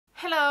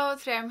Hello,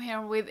 today I'm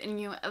here with a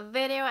new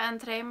video, and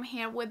today I'm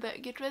here with the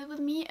Get Ready With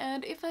Me,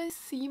 and if I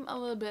seem a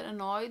little bit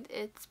annoyed,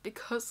 it's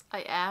because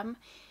I am.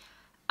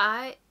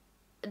 I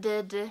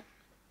did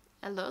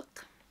a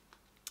look,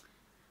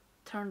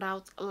 turned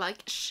out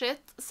like shit,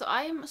 so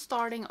I am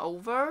starting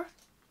over,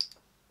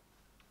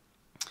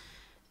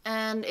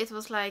 and it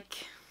was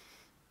like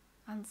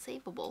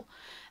unsavable.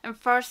 And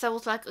first I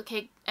was like,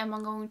 okay, am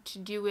I going to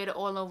do it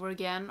all over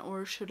again,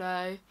 or should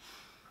I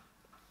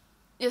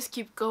just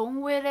keep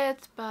going with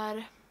it? But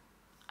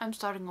I'm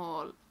starting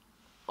all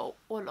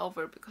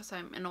over because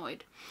I'm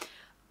annoyed.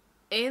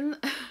 In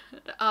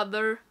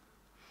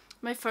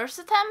my first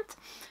attempt,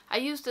 I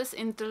used this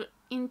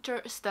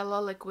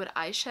Interstellar liquid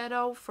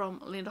eyeshadow from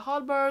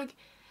Hallberg.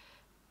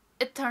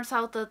 It turns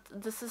out that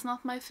this is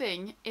not my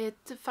thing. It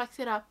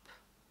fucked it up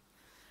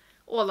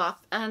all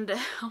up, and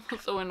I was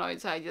so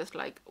annoyed, so I just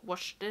like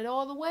washed it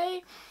all the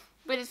way.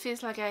 But it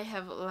feels like I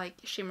have like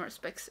shimmer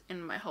specks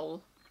in my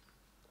whole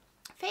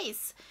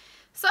face.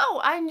 So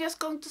I'm just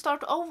going to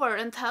start over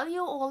and tell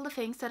you all the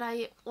things that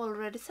I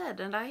already said,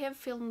 and I have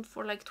filmed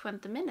for like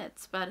 20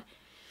 minutes, but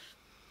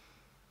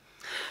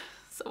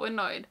so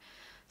annoyed.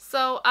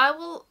 So I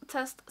will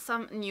test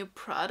some new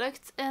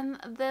products in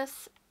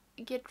this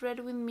Get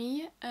Ready With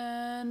Me,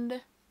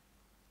 and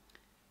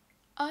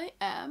I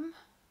am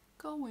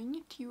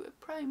going to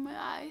prime my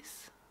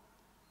eyes,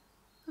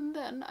 and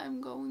then I'm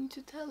going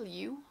to tell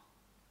you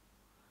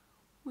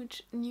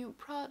which new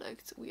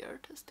products we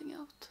are testing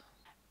out.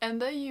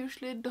 And I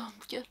usually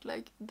don't get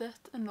like that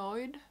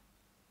annoyed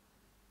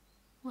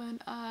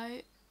when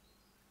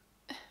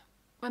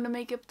the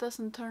makeup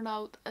doesn't turn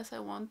out as I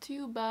want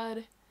to,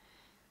 but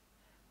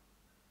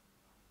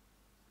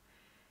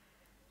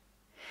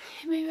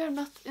maybe I'm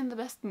not in the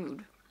best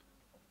mood.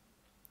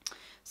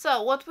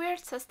 So what we're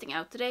testing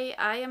out today,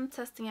 I am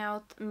testing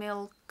out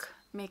Milk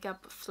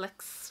Makeup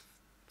Flex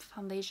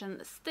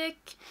Foundation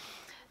Stick,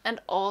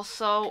 and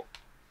also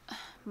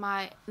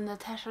my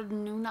Natasha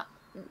Deonona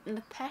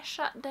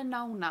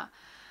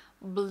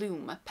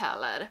Bloom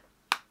palette.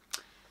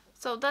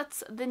 So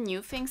that's the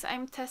new things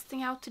I'm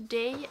testing out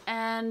today.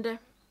 And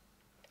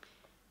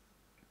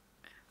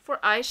for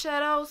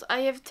eyeshadows,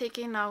 I have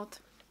taken out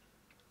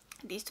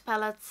these two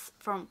palettes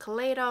from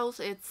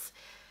Kaleidos. It's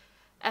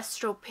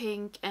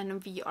Astro-Pink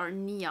and VR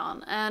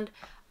Neon. And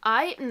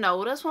I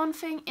noticed one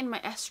thing in my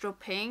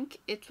Astro-Pink.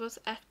 It was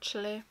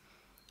actually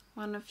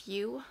one of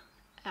you,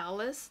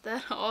 Alice,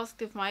 that asked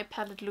if my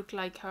palette looked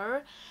like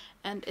her,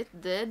 and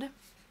it did.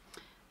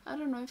 I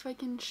don't know if I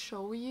can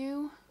show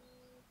you.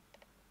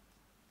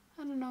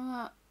 I don't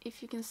know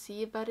if you can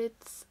see, but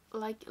it's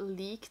like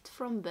leaked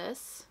from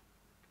this.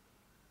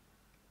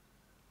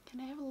 Can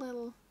I have a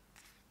little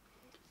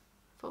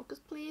focus,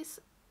 please?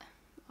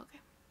 Okay.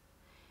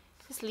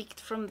 It's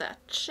leaked from that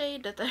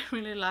shade that I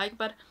really like,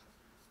 but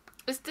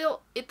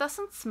it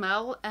doesn't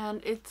smell,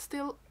 and it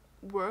still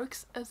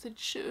works as it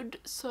should,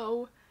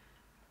 so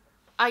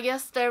I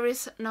guess there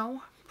is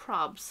no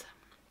probs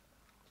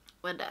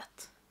with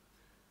that.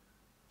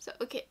 So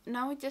okay,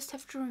 now I just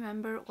have to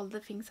remember all the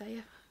things I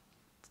have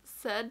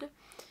said.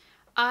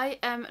 I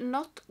am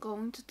not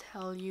going to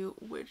tell you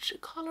which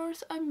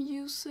colors I'm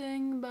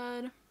using,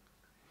 but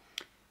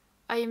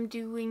I am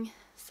doing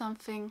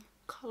something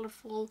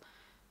colorful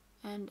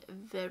and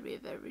very,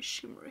 very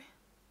shimmery,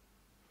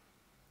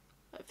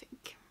 I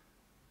think.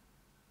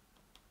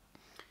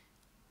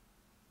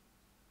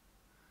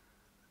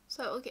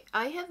 So okay,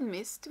 I have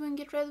missed doing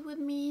Get Ready With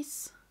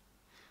Me's.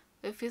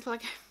 It feels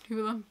like I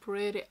do them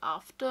pretty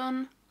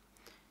often,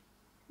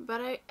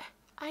 but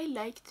I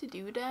like to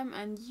do them,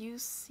 and you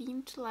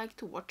seem to like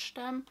to watch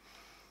them,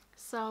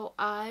 so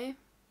I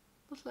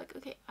was like,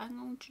 okay, I'm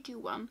going to do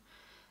one.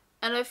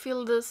 And I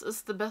feel this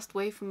is the best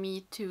way for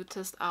me to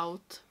test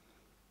out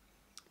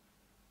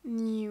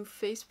new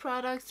face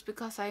products,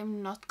 because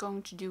I'm not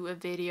going to do a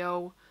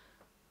video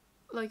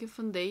like a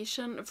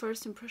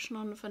first impression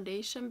on a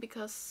foundation,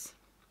 because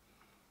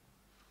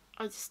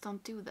I just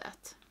don't do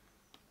that.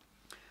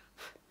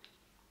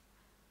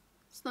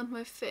 It's not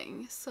my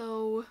thing,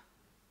 so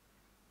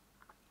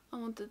I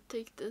want to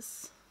take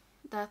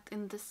that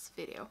in this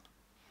video.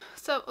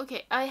 So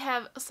okay, I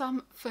have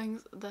some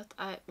things that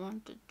I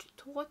wanted to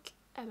talk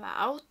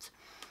about.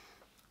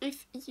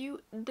 If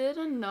you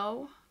didn't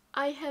know,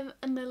 I have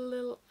a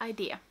little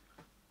idea.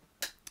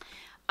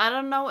 I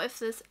don't know if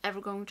this is ever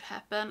going to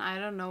happen. I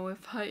don't know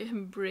if I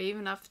am brave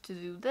enough to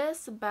do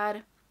this,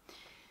 but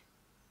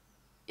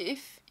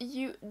if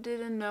you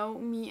didn't know,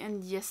 me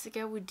and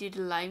Jessica, we did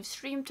a live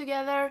stream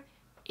together.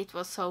 It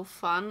was so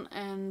fun,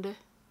 and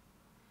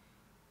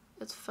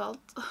it felt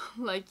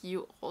like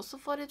you also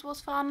thought it was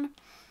fun.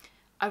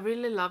 I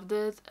really loved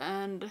it,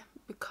 and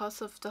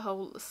because of the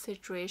whole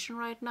situation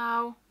right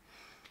now,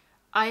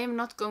 I am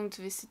not going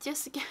to visit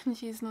Jessica, and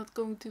she's not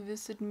going to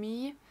visit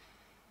me.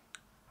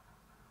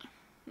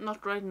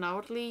 Not right now,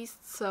 at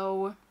least.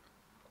 So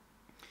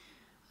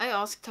I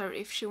asked her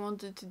if she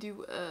wanted to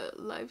do a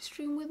live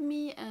stream with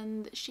me,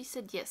 and she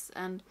said yes,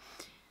 and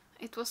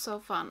it was so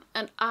fun.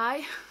 And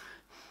I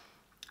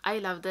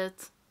loved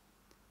it.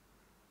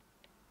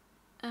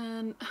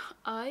 and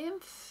I am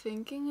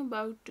thinking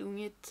about doing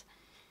it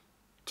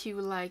to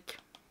like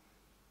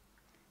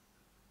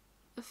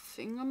a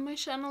thing on my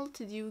channel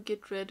to do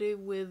get ready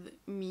with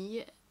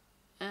me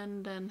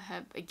and then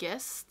have a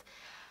guest,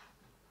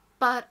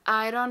 but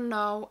I don't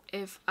know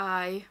if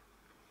I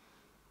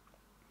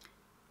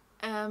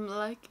am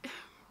like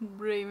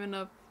brave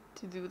enough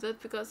to do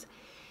that, because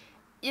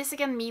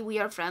Jessica and me, we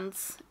are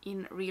friends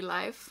in real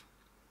life.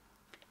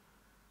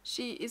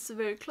 She is a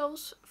very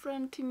close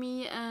friend to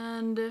me,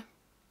 and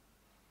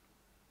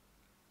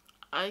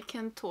I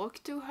can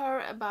talk to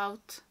her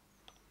about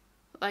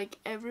like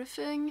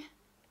everything,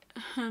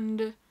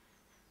 and it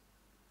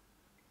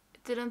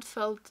didn't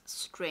felt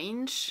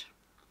strange.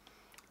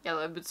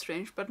 Yeah, a bit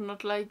strange, but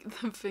not like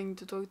the thing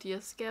to talk to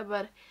Jessica.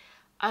 But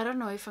I don't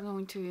know if I'm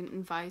going to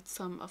invite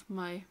some of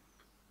my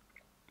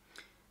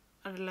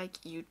other like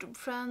YouTube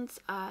friends.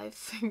 I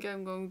think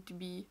I'm going to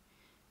be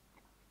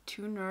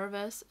too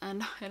nervous,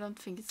 and I don't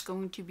think it's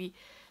going to be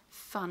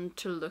fun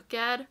to look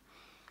at.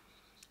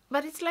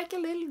 But it's like a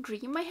little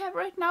dream I have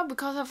right now,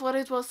 because I thought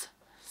it was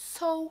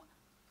so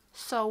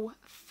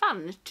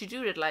fun to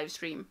do that live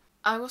stream.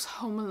 I was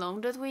home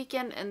alone that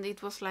weekend, and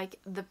it was like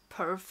the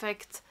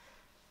perfect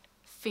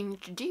thing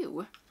to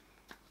do,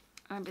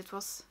 and it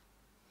was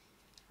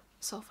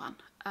so fun.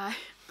 I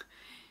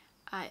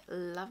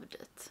loved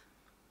it.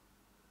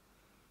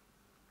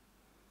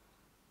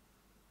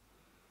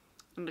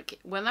 And okay,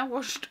 when I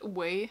washed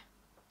away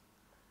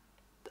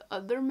the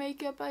other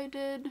makeup I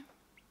did,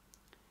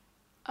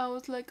 I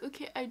was like,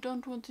 okay, I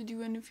don't want to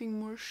do anything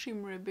more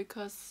shimmery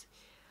because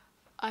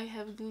I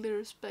have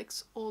glitter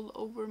specks all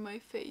over my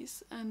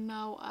face, and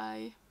now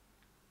I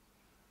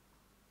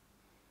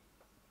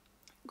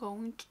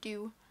going to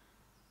do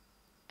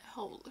a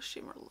whole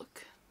shimmer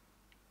look.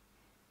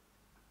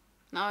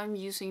 Now I'm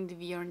using the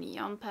VR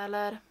Neon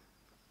palette,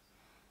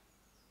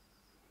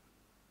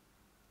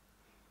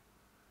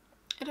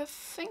 and I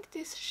think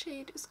this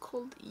shade is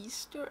called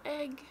Easter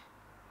Egg.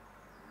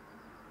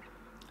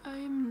 I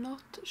am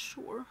not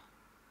sure,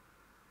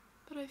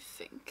 but I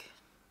think.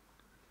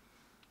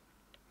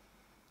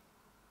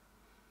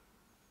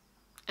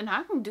 And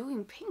I'm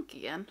doing pink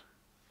again.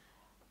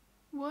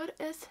 What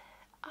is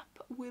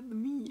up with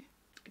me?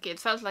 Okay, it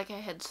felt like I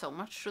had so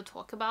much to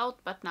talk about,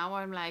 but now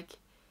I'm like,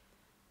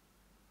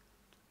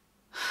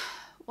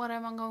 what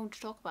am I going to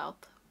talk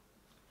about?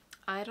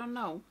 I don't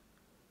know.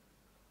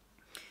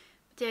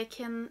 But yeah, I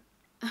can.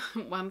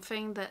 One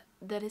thing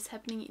that is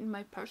happening in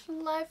my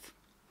personal life,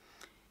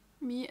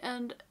 me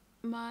and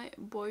my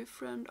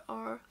boyfriend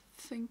are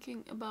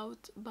thinking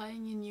about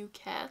buying a new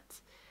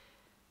cat.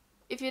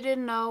 If you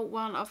didn't know,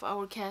 one of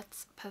our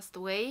cats passed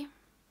away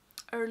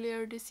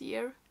earlier this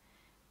year.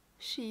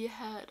 She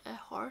had a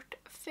heart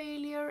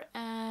failure,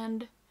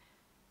 and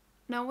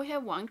now we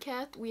have one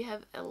cat. We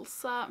have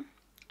Elsa,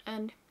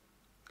 and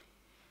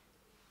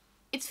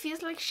it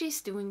feels like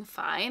she's doing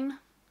fine,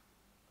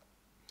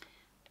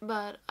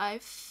 but I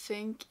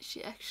think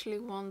she actually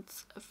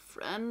wants a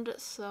friend,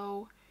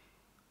 so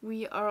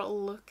we are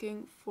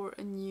looking for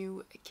a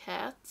new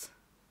cat.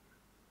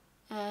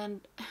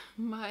 And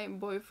my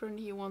boyfriend,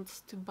 he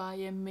wants to buy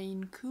a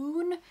Maine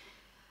Coon.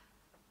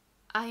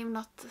 I am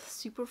not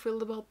super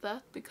thrilled about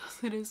that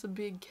because it is a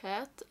big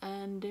cat,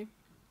 and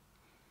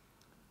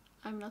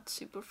I'm not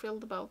super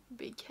thrilled about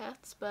big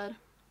cats, but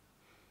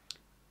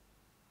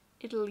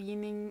it's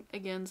leaning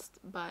against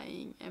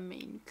buying a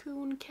Maine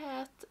Coon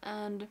cat,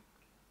 and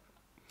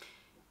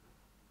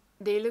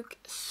they look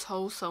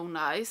so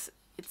nice.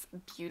 It's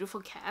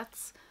beautiful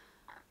cats.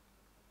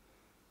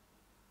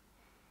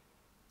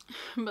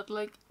 But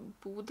like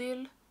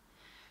Bodil,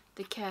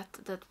 the cat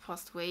that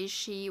passed away,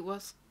 she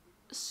was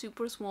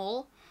super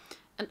small,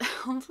 and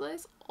Elsa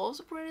is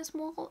also pretty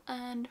small,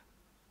 and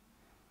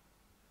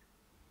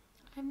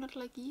I'm not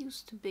like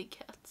used to big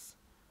cats.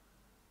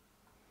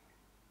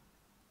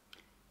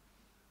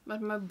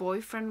 But my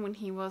boyfriend, when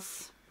he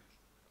was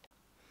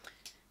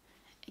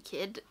a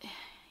kid,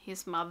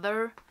 his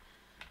mother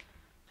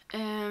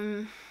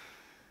was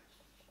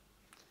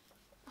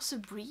a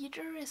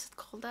breeder, is it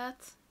called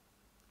that?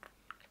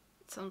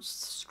 Sounds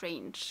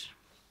strange,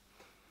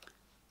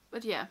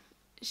 but yeah,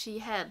 she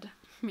had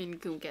Maine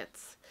Coon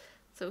cats,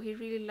 so he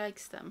really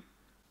likes them.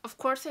 Of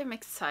course I'm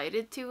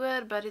excited to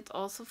it, but it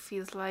also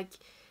feels like,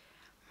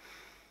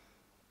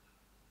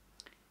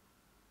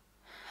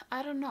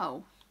 I don't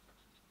know,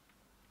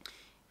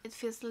 it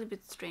feels a little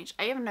bit strange.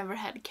 I have never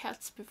had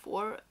cats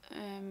before,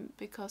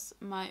 because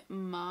my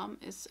mom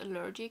is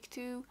allergic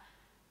to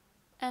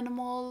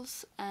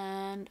animals,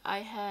 and I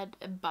had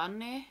a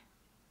bunny,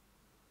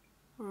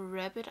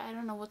 rabbit, I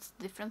don't know what's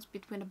the difference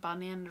between a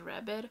bunny and a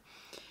rabbit,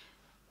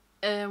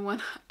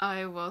 when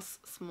I was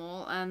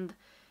small, and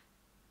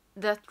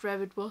that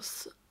rabbit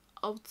was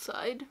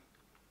outside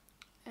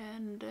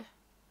and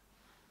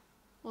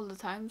all the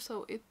time,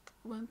 so it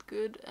went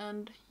good.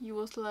 And he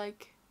was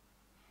like,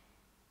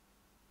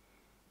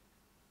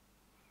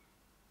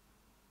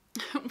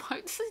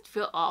 why does it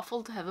feel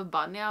awful to have a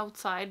bunny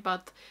outside,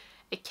 but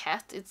a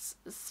cat, it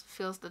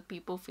feels that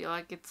people feel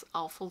like it's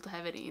awful to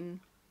have it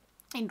in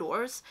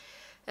indoors.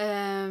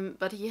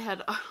 But he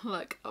had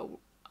like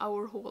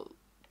our whole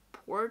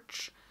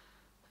porch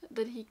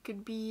that he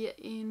could be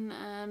in,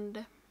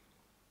 and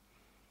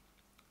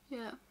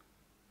yeah.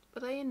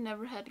 But I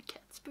never had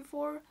cats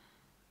before,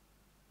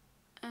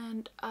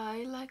 and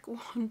I like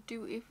want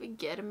to, if we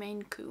get a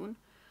Maine Coon,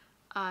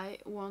 I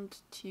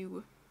want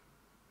to,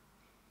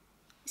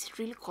 is it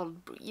really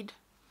called breed?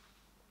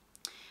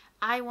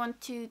 I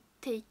want to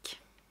take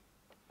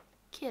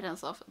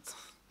kittens off it.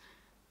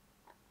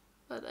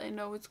 But I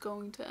know it's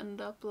going to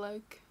end up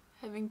like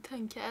having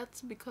 10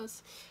 cats,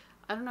 because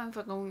I don't know if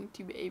I'm going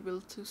to be able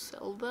to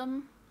sell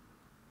them.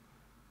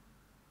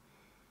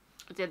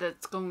 Yeah,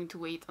 that's going to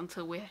wait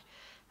until we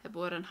have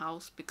bought a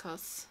house,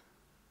 because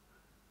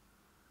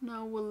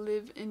now we'll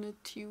live in a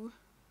 2-room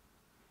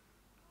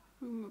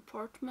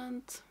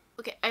apartment.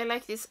 Okay, I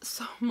like this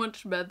so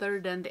much better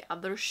than the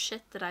other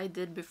shit that I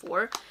did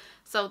before,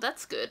 so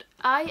that's good.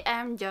 I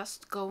am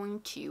just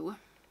going to...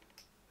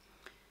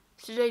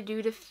 Should I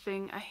do the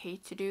thing I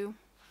hate to do?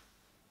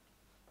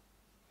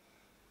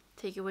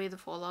 Take away the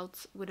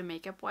fallouts with a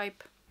makeup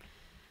wipe.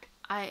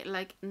 I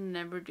like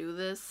never do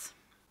this.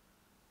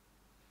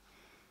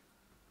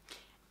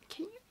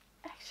 Can you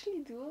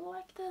actually do it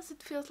like this?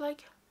 It feels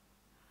like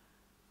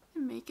the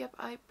makeup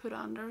I put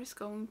under is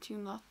going to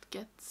not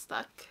get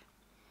stuck,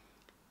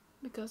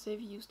 because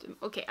I've used them.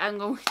 Okay, I'm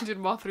going to the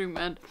bathroom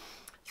and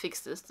fix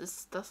this.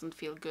 This doesn't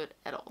feel good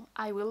at all.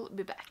 I will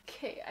be back.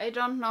 Okay, I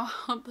don't know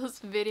how this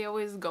video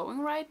is going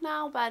right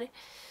now, but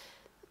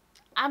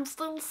I'm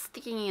still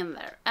sticking in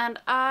there, and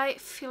I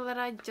feel that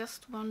I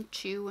just want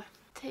to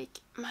take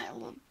my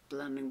little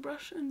blending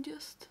brush and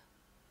just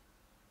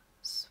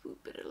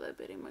swoop it a little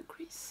bit in my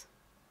crease.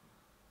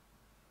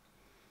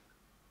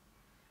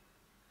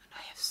 And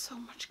I have so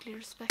much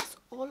clear specks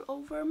all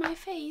over my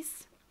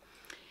face.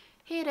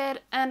 Hate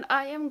it. And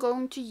I am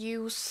going to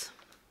use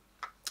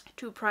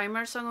 2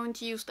 primers. I'm going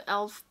to use the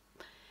e.l.f.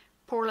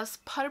 Poreless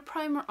Putty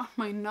Primer on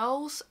my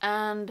nose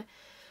and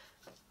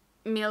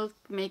Milk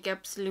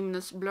Makeup's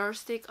Luminous Blur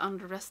Stick on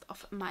the rest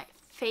of my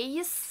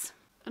face.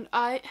 And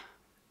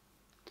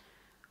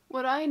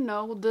what I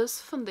know,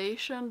 this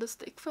foundation, the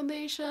stick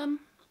foundation,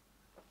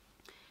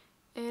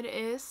 it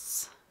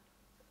is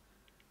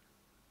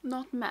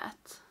not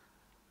matte.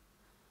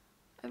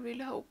 I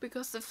really hope,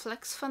 because the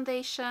Flex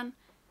foundation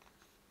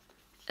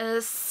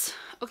is,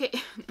 okay,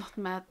 not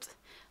matte,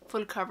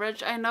 full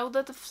coverage. I know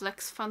that the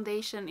Flex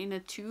foundation in a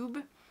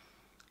tube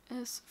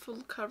is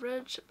full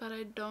coverage, but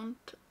I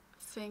don't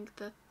think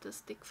that the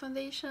stick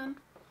foundation.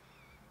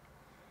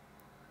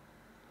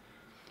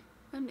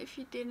 And if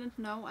you didn't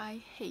know, I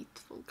hate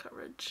full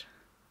coverage.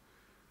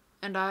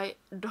 And I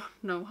don't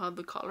know how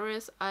the color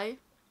is. I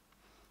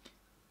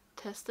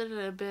tested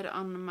it a bit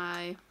on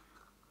my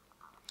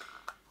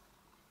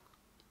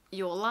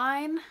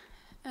jawline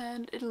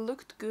and it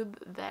looked good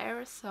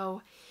there,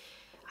 so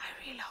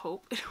I really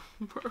hope it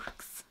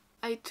works.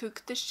 I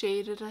took the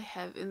shade that I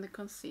have in the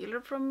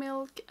concealer from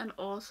Milk, and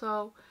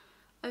also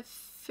I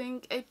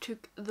think I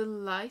took the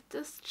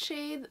lightest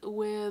shade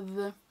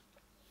with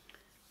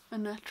a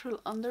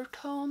natural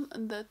undertone,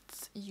 and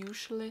that's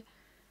usually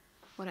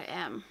what I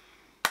am.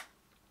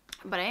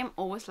 But I am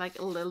always like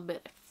a little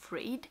bit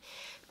afraid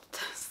to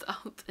test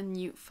out a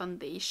new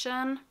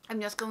foundation.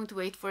 I'm just going to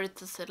wait for it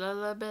to settle a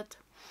little bit.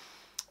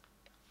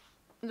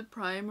 The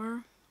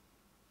primer.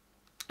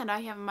 And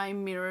I have my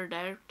mirror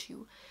there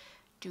to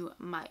do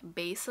my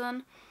base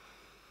on.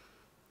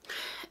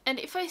 And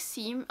if I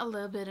seem a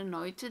little bit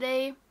annoyed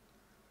today,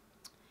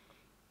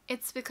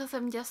 it's because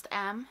I'm just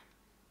am.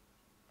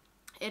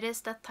 It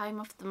is that time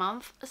of the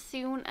month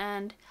soon,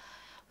 and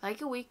like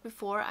a week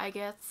before I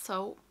get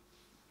so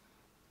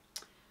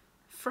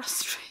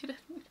frustrated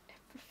with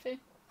everything.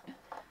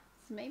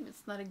 So maybe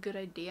it's not a good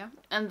idea.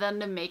 And then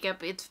the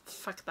makeup, it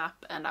fucked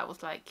up and I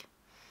was like...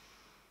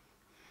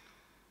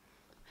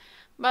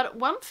 But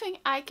one thing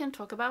I can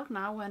talk about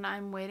now when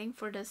I'm waiting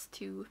for this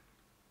to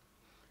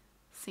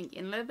sink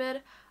in a little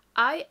bit,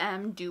 I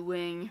am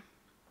doing...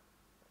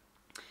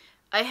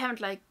 I haven't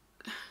like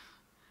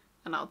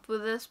gone out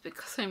with this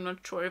because I'm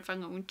not sure if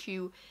I'm going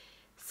to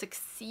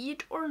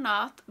succeed or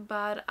not,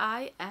 but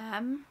I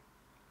am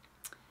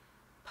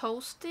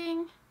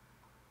posting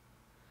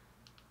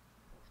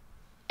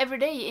every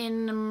day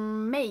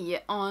in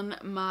May on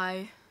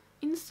my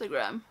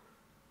Instagram.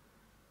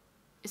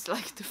 It's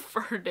like the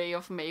 3rd day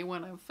of May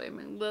when I'm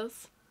filming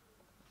this,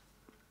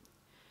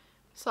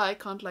 so I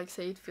can't like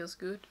say it feels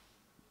good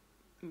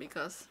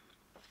because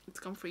it's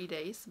gone 3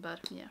 days, but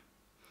yeah.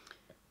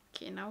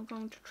 Okay, now I'm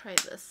going to try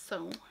this.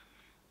 So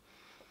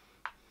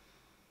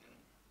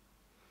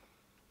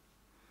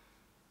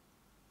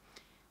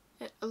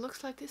it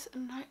looks like this,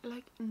 and I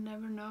like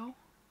never know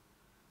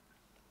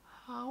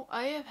how.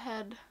 I have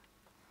had...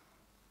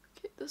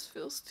 Okay, this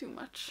feels too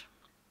much.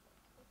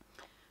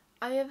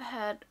 I have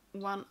had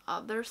one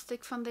other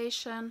stick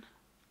foundation.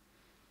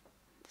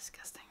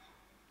 Disgusting.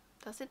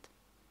 Does it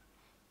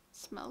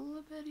smell a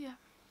little bit? Yeah.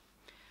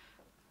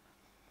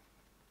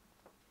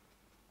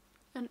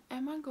 And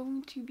am I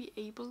going to be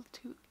able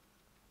to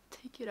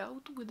take it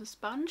out with a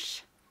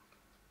sponge.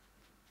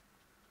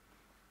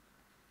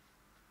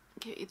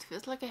 Okay, it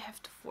feels like I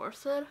have to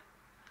force it.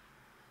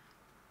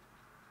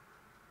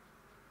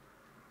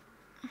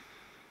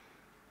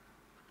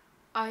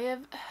 I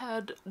have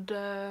had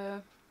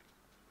the...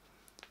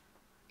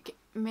 Okay,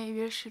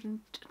 maybe I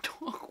shouldn't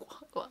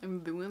talk while I'm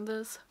doing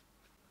this.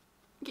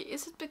 Okay,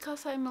 is it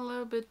because I'm a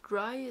little bit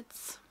dry?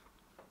 It's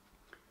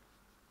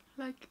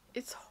like,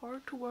 it's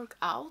hard to work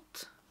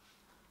out.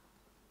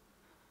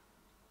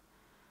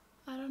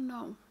 I don't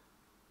know.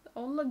 The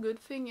only good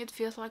thing, it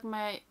feels like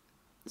my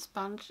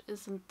sponge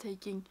isn't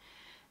taking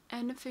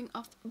anything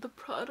of the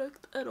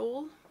product at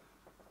all.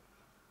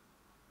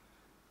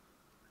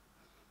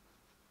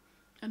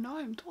 And now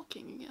I'm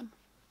talking again.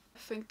 I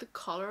think the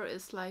color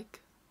is like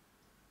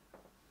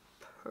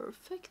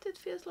perfect, it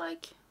feels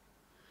like.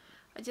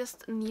 I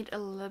just need a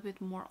little bit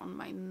more on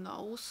my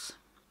nose.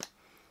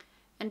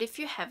 And if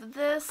you have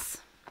this,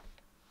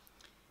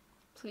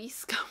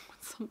 please come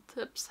with some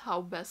tips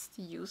how best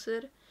to use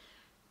it.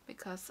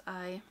 Because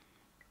I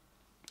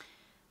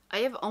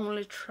have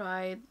only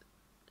tried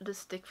the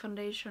stick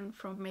foundation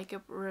from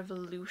Makeup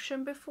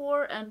Revolution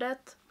before, and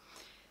that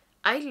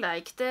I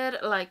liked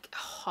it, like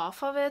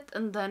half of it,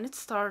 and then it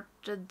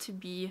started to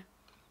be,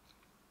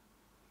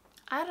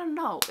 I don't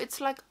know, it's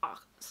like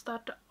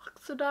start to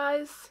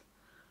oxidize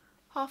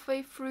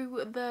halfway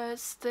through the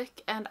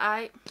stick, and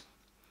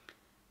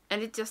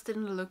it just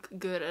didn't look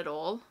good at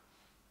all.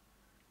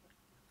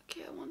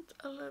 Okay, I want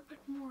a little bit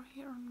more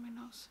here on my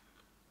nose.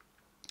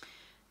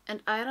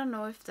 And I don't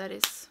know if that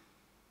is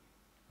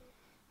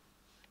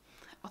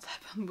what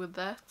happened with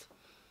that.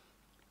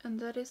 And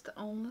that is the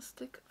only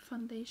stick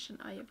foundation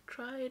I have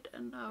tried,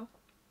 and now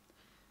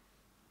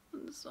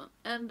this one.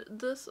 And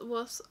this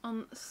was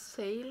on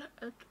sale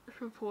at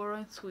Sephora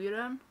in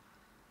Sweden.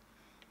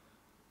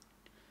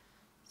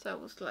 So I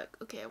was like,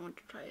 okay, I want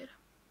to try it.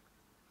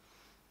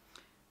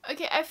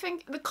 Okay, I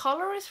think the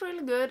color is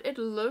really good. It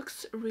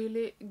looks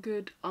really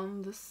good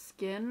on the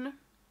skin.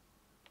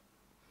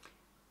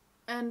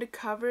 And the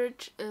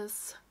coverage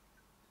is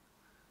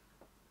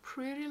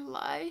pretty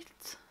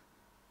light,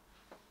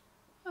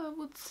 I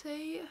would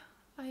say.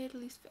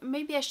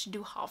 Maybe I should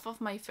do half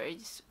of my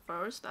face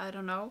first, I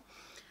don't know.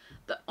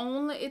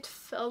 It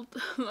felt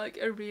like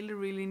I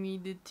really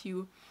needed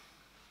to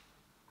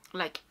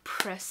like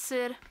press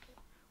it,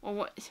 or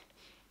what.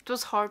 It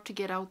was hard to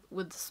get out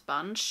with the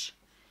sponge.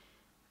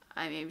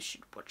 I maybe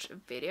should watch a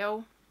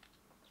video.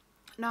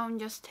 Now I'm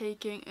just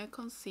taking a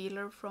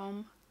concealer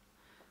from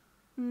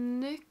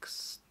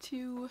NYX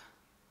to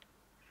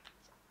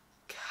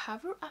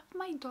cover up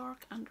my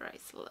dark under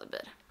eyes a little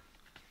bit.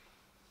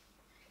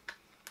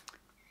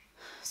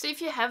 So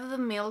if you have the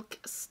Milk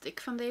stick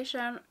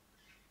foundation,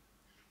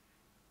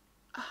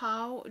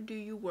 how do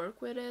you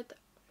work with it?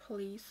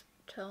 Please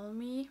tell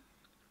me.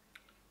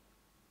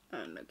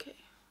 And okay,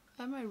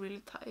 am I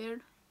really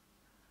tired?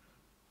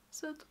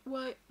 Is that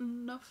why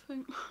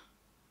nothing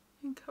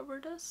can cover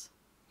this?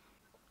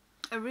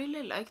 I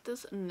really like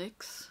this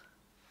NYX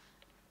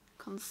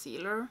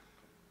concealer.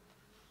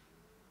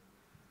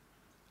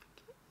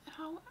 Okay,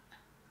 how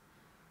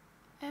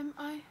am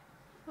I?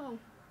 Oh,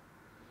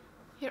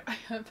 here I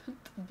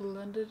haven't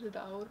blended it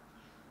out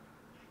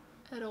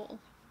at all.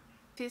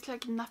 Feels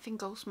like nothing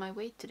goes my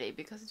way today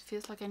because it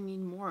feels like I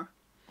need more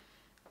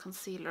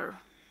concealer.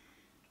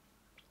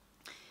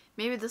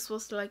 Maybe this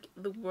was like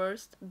the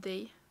worst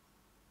day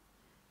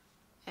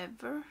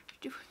ever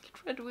doing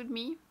it red with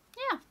me.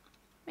 Yeah,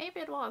 maybe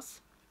it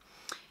was.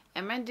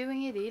 Am I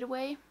doing it either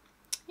way?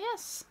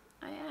 Yes,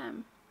 I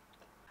am.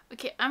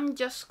 Okay, I'm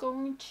just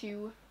going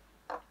to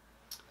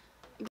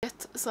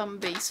get some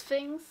base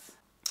things.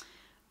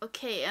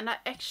 Okay, and I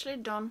actually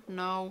don't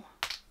know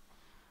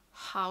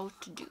how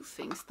to do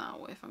things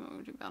now, if I'm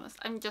going to be honest.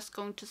 I'm just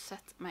going to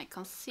set my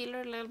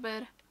concealer a little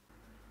bit.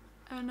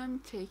 And I'm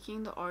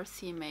taking the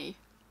RCMA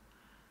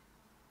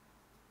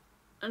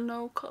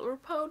No Color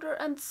Powder.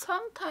 And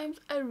sometimes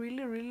I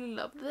really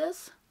love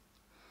this.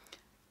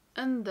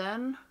 And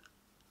then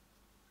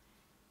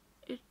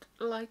it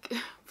like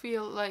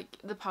feel like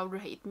the powder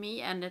hate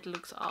me and it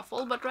looks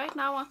awful. But right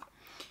now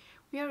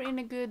we are in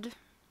a good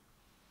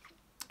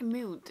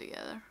mood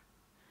together.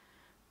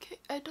 Okay,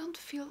 I don't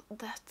feel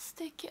that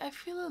sticky. I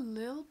feel a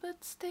little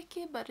bit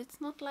sticky, but it's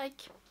not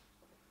like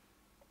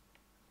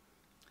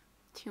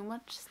too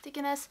much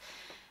stickiness.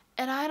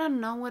 And I don't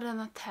know, with a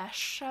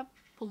Natsha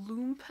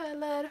bloom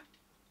palette,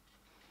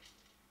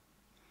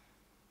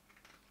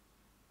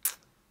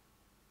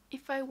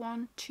 if I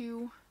want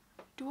to,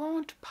 do I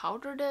want to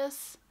powder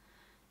this?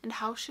 And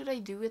how should I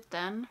do it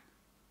then?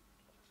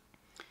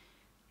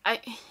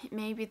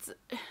 Maybe it's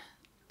a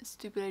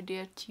stupid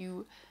idea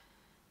to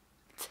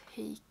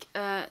take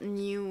a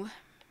new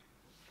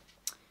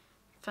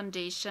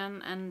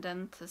foundation and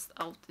then test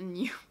out a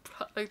new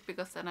product,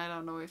 because then I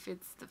don't know if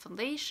it's the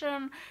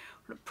foundation or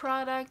the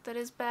product that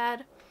is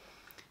bad.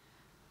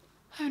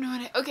 I have no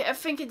idea. Okay, I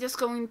think I'm just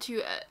going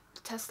to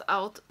test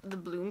out the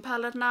Bloom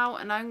palette now,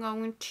 and I'm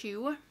going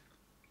to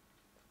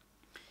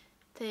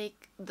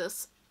take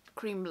this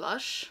cream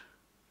blush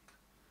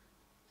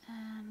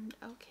And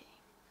okay.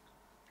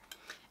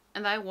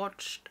 And I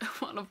watched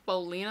one of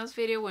Paulina's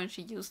video when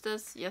she used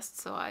this, just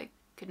so I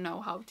could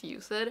know how to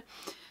use it.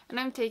 And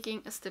I'm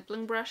taking a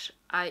stippling brush.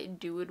 I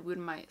do it with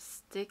my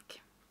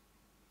stick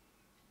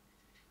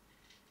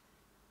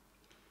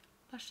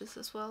blushes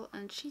as well,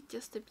 and she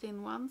just dipped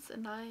in once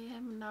and I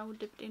am now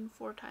dipped in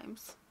 4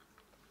 times.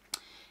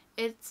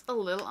 It's a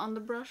little on the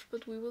brush,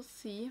 but we will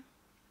see.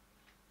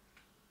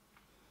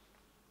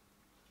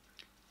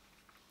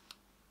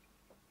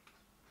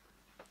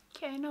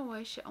 Okay, I know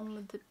why she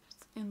only dipped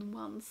in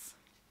once.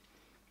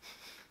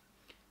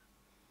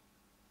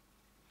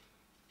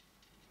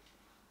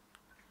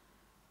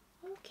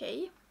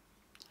 Okay,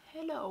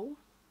 hello.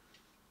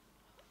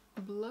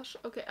 Blush.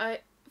 Okay,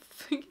 I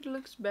think it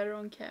looks better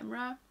on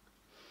camera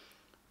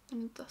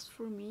than it does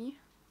for me.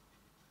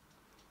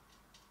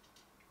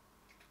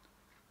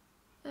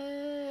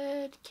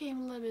 It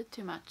came a little bit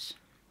too much.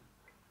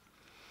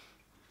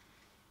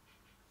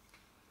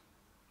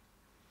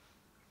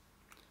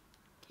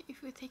 Okay,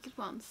 if we take it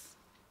once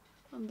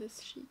on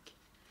this cheek,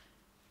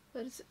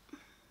 that is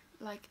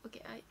like, okay,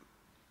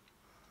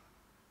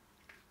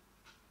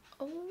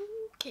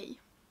 okay.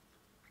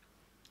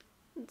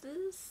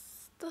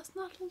 This does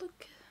not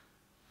look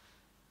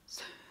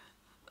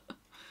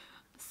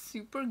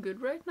super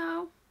good right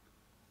now.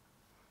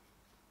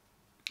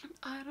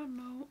 I don't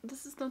know.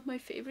 This is not my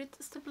favorite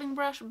stippling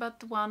brush, but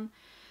the one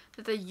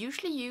that I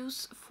usually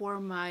use for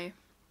my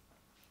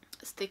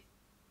stick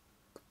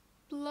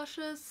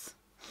blushes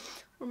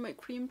or my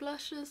cream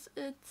blushes.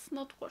 It's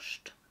not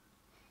washed.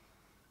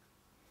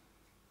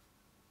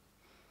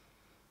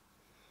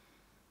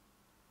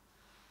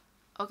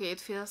 Okay, it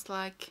feels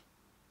like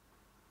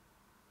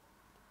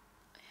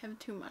I have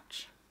too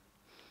much.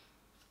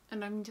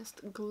 And I'm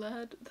just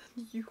glad that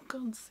you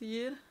can't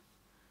see it.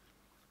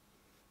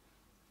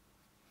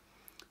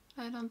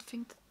 I don't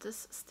think that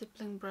this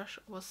stippling brush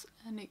was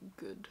any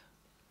good.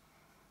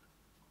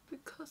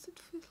 Because it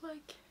feels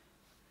like,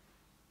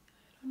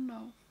 I don't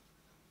know.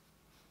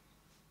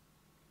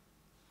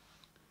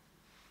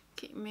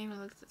 Okay, maybe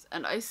like this.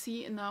 And I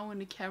see now in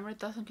the camera it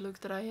doesn't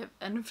look that I have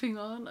anything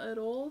on at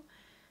all.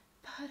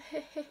 But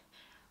hey,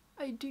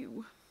 I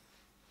do.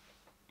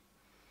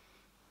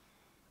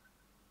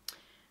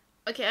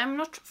 Okay, I'm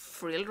not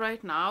thrilled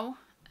right now.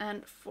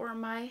 And for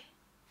my...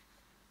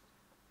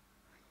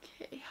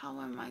 Okay, how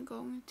am I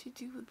going to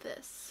do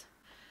this?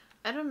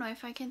 I don't know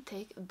if I can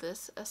take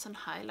this as an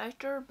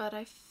highlighter, but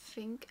I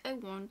think I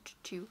want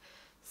to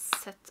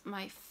set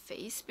my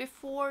face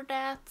before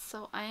that.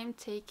 So I am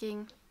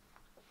taking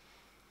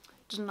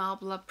the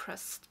Nabla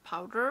pressed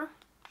powder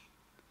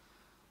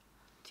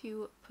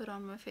to put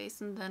on my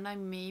face, and then I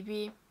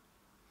maybe...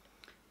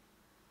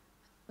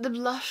 The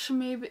blush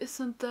maybe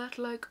isn't that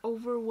like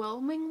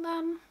overwhelming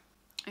then.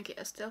 Okay,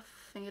 I still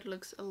think it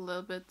looks a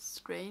little bit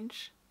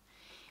strange.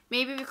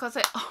 Maybe because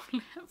I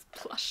only have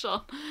blush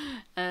on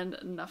and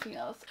nothing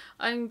else.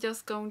 I'm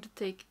just going to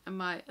take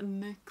my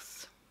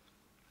NYX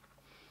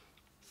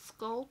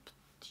Sculpt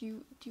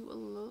to do a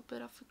little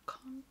bit of a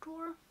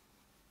contour.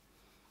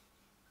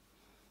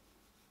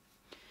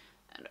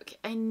 And okay,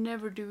 I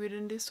never do it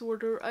in this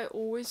order. I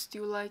always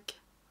do like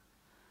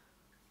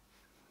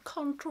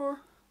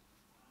contour,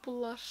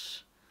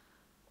 blush,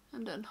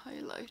 and then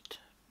highlight.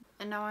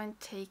 And now I'm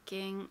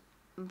taking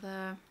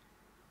the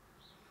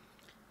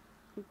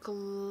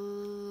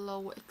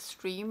Glow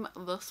Extreme,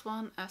 this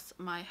one, as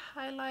my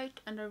highlight,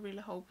 and I really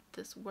hope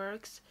this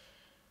works.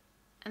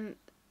 And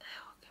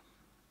okay,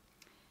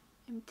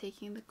 I'm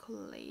taking the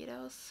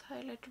Kaleidos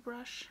highlighter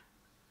brush,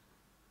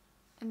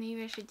 and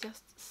maybe I should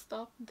just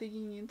stop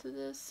digging into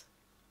this.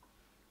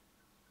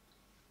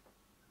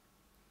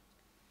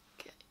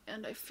 Okay,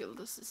 and I feel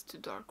this is too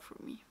dark for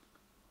me.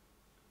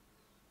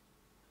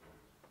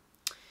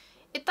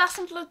 It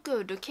doesn't look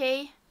good,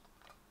 okay?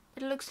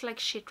 It looks like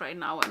shit right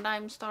now, and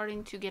I'm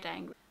starting to get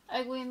angry.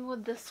 I go in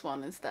with this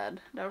one instead,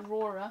 the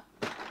Aurora,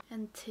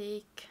 and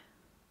take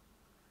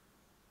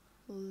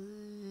Lunar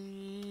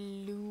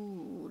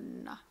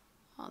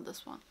on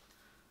this one.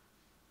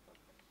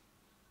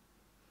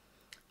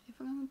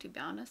 If I'm going to be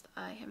honest,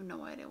 I have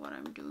no idea what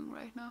I'm doing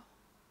right now.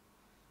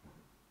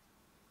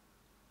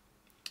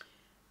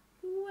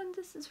 Ooh, and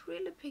this is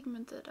really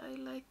pigmented. I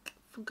like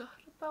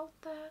forgot about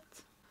that.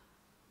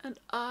 And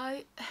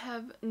I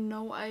have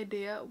no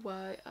idea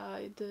why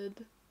I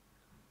did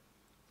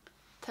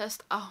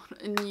test out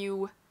a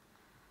new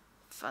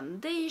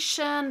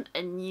foundation,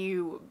 a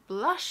new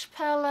blush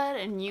palette,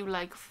 a new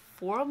like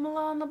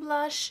formula on the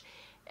blush,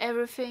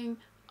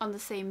 everything on the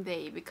same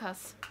day,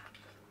 because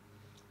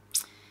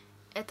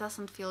it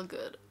doesn't feel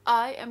good.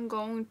 I am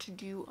going to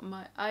do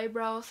my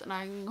eyebrows, and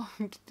I'm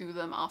going to do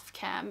them off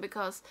cam,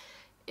 because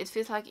it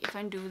feels like if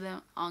I do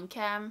them on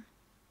cam,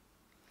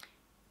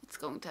 it's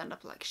going to end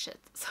up like shit.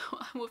 So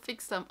I will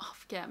fix them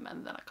off cam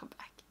and then I'll come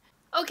back.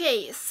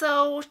 Okay,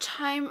 so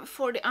time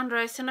for the under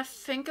eyes, and I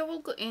think I will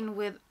go in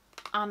with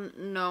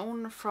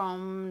Unknown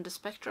from the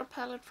Spectral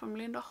palette from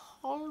Linda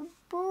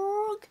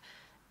Hallberg,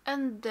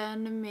 and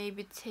then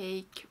maybe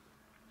take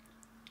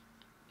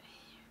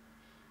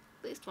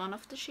at least one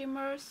of the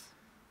shimmers.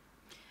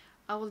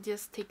 I will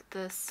just take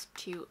this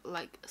to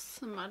like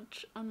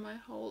smudge on my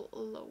whole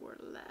lower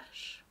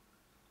lash.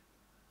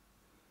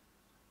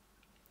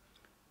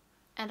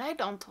 And I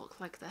don't talk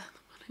like that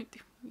when I do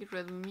Get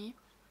Rid of Me.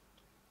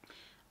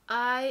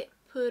 I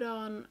put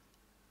on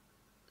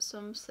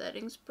some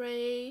setting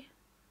spray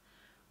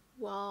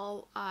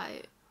while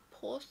I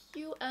pause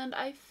you, and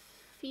I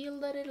feel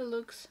that it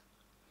looks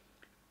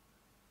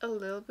a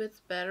little bit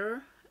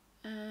better.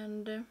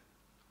 And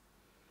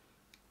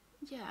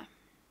yeah,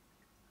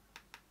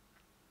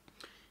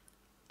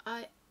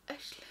 I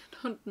actually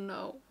don't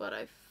know what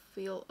I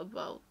feel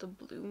about the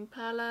Bloom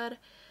palette.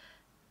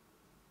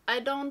 I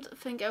don't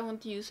think I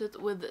want to use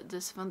it with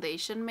this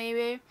foundation,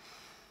 maybe.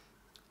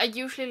 I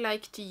usually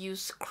like to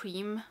use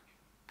cream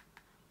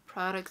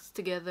products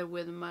together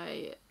with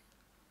my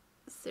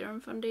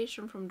serum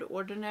foundation from The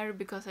Ordinary,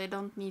 because I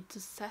don't need to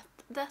set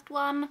that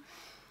one.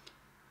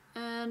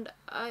 And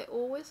I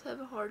always have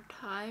a hard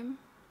time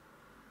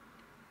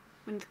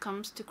when it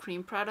comes to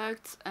cream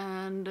products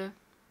and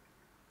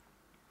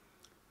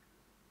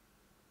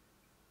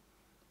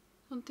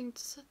wanting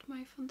to set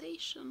my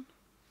foundation.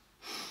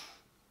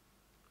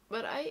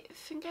 But I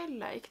think I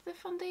like the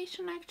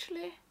foundation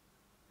actually.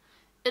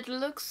 It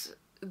looks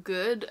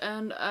good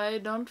and I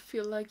don't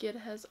feel like it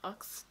has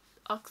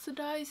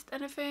oxidized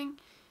anything.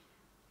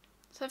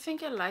 So I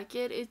think I like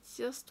it. It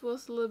just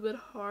was a little bit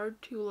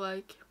hard to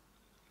like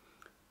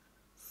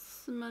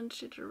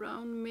smudge it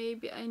around.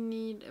 Maybe I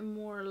need a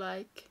more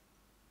like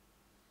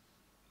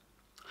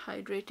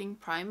hydrating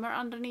primer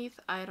underneath.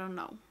 I don't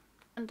know.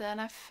 And then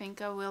I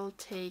think I will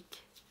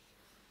take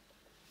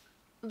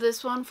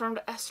this one from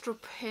the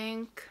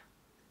Astro-Pink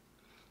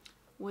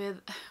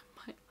with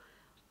my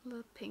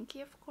little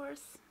pinky, of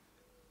course,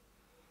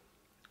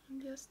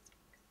 and just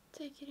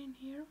take it in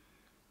here.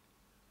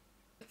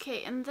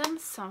 Okay, and then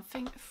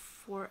something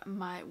for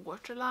my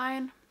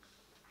waterline.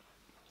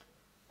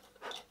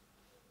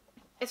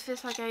 It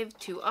feels like I have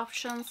two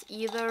options,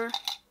 either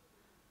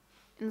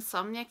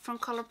Insomniac from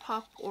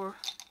Colourpop or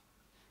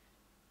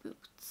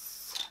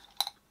Boots.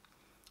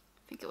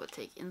 I think I would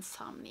take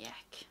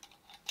Insomniac.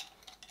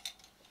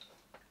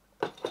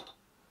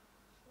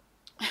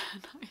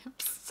 And I am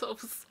so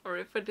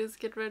sorry for this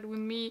Get Ready With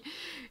Me.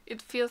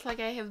 It feels like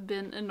I have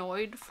been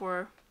annoyed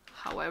for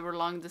however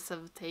long this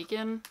have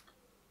taken.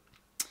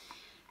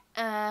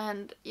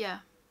 And yeah,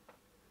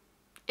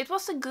 it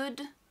was a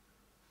good, it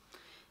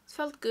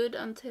felt good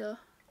until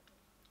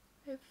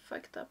I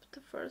fucked up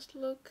the first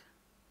look.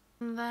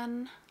 And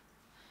then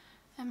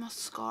a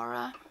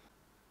mascara.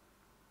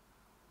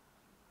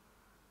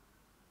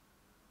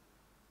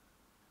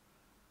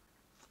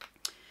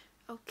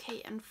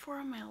 Okay, and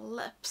for my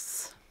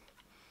lips,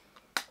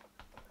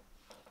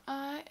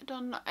 I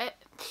don't know.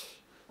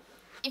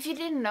 If you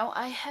didn't know,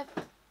 I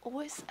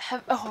always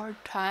have a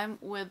hard time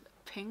with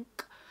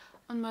pink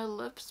on my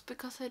lips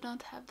because I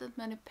don't have that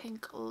many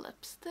pink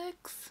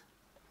lipsticks.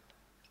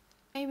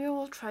 Maybe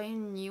we'll try a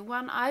new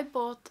one. I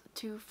bought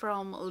two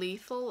from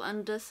Lethal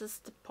and this is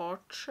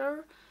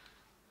Departure.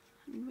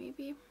 And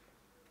maybe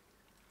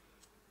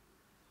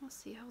we'll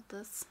see how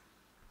this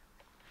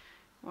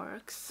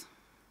works.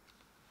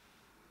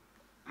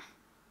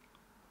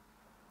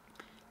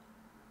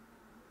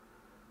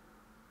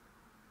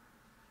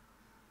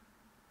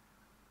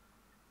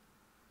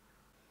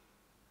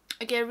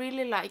 Okay, I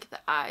really like the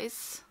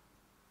eyes,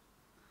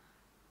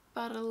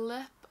 but a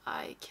lip,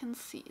 I can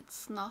see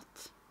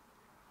it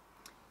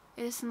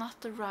is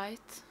not the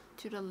right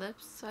to the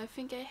lips, so I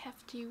think I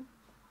have to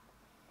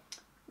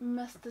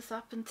mess this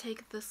up and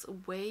take this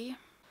away.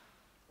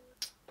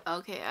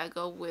 Okay, I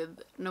go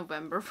with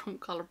November from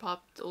Colourpop,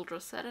 the Ultra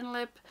Satin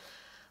Lip,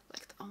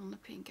 like the only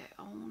pink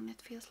I own,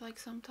 it feels like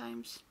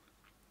sometimes.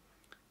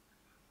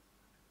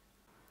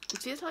 It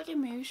feels like I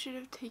maybe should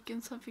have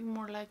taken something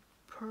more like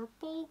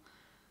purple.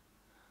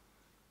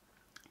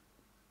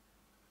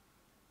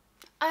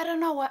 I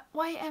don't know,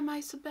 why am I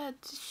so bad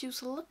to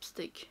choose a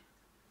lipstick?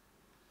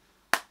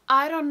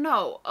 I don't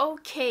know.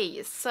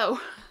 Okay, so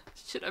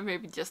should I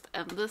maybe just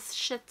end this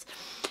shit?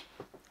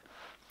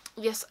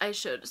 Yes, I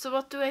should. So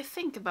what do I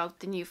think about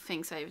the new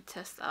things I've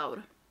tested out?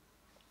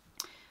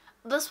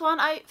 This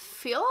one, I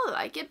feel I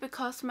like it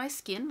because my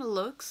skin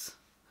looks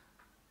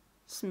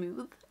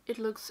smooth. It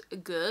looks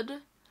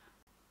good.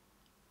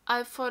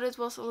 I thought it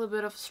was a little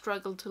bit of a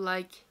struggle to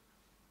like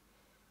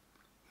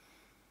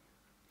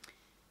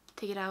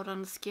take it out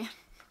on the skin.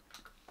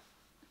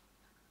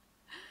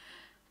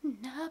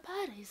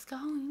 Nobody's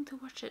going to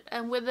watch it.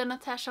 And with the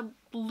Natasha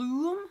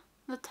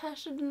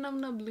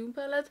Deonona Bloom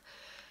palette,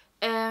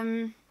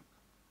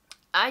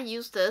 I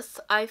use this.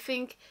 I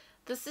think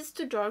this is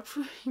too dark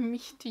for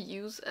me to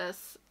use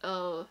as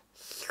a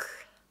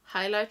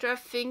highlighter. I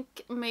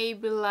think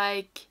maybe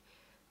like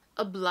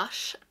a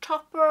blush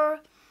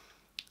topper.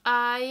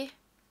 I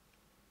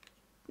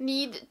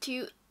need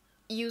to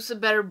use a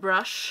better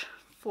brush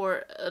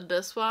for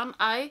this one.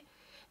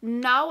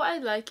 Now I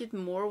like it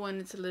more when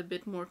it's a little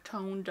bit more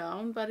toned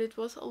down, but it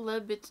was a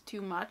little bit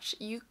too much.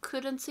 You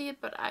couldn't see it,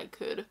 but I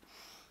could.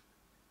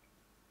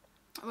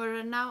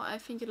 But now I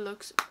think it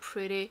looks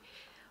pretty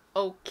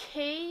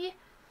okay.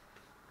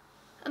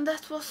 And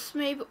that was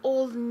maybe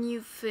all the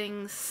new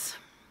things.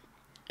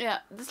 Yeah,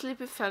 the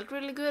Sleepy felt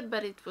really good,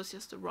 but it was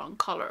just the wrong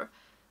color.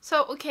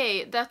 So,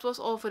 okay, that was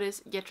all for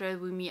this Get Ready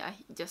With Me. I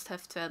just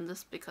have to end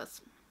this because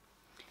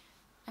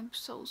I'm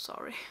so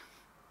sorry.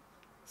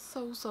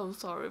 So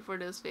sorry for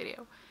this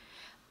video.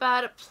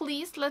 But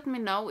please let me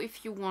know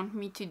if you want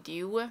me to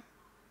do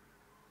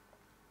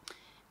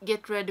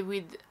Get Ready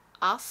With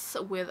Us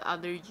with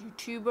other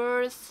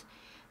YouTubers.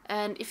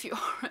 And if you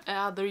are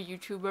another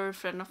YouTuber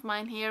friend of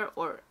mine here,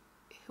 or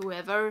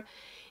whoever,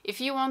 if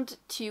you want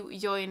to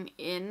join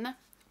in,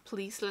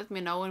 please let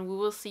me know and we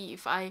will see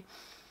if I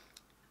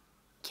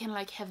can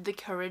like have the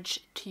courage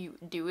to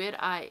do it.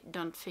 I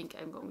don't think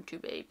I'm going to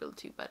be able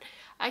to, but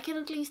I can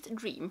at least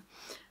dream.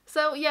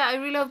 So yeah, I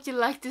really hope you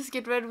like this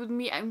Get Ready With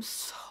Me. I'm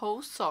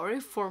so sorry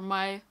for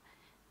my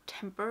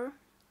temper.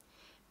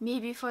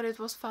 Maybe you thought it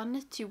was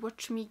fun to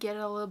watch me get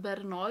a little bit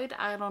annoyed,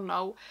 I don't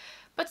know.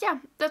 But yeah,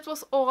 that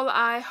was all.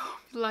 I hope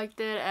you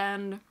liked it,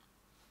 and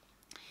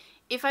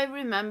if I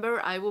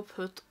remember I will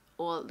put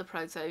all the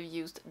products I've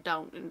used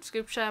down in the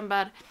description,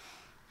 but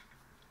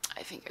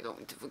I think I'm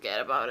going to forget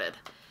about it.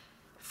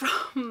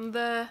 From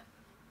the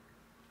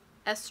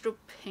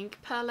Astro-Pink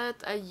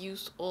palette I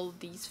used all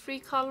these 3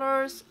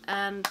 colors,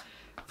 and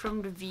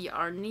from the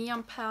VR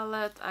Neon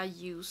palette I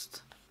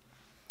used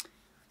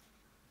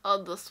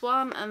this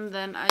one, and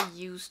then I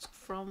used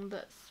from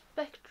the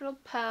Spectral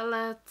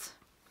palette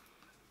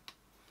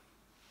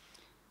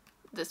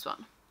this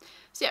one.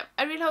 So yeah,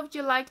 I really hope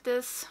you like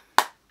this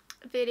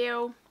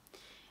video.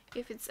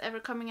 If it's ever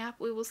coming up,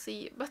 we will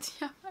see. But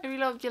yeah, I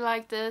really hope you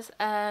like this,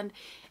 and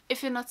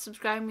if you're not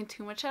subscribing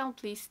to my channel,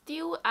 please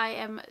do. I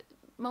am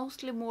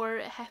mostly more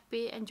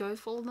happy and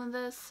joyful than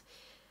this.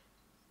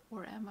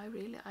 Or am I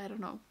really? I don't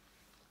know.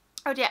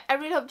 But yeah, I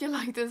really hope you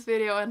like this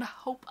video, and I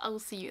hope I'll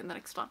see you in the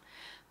next one.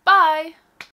 Bye!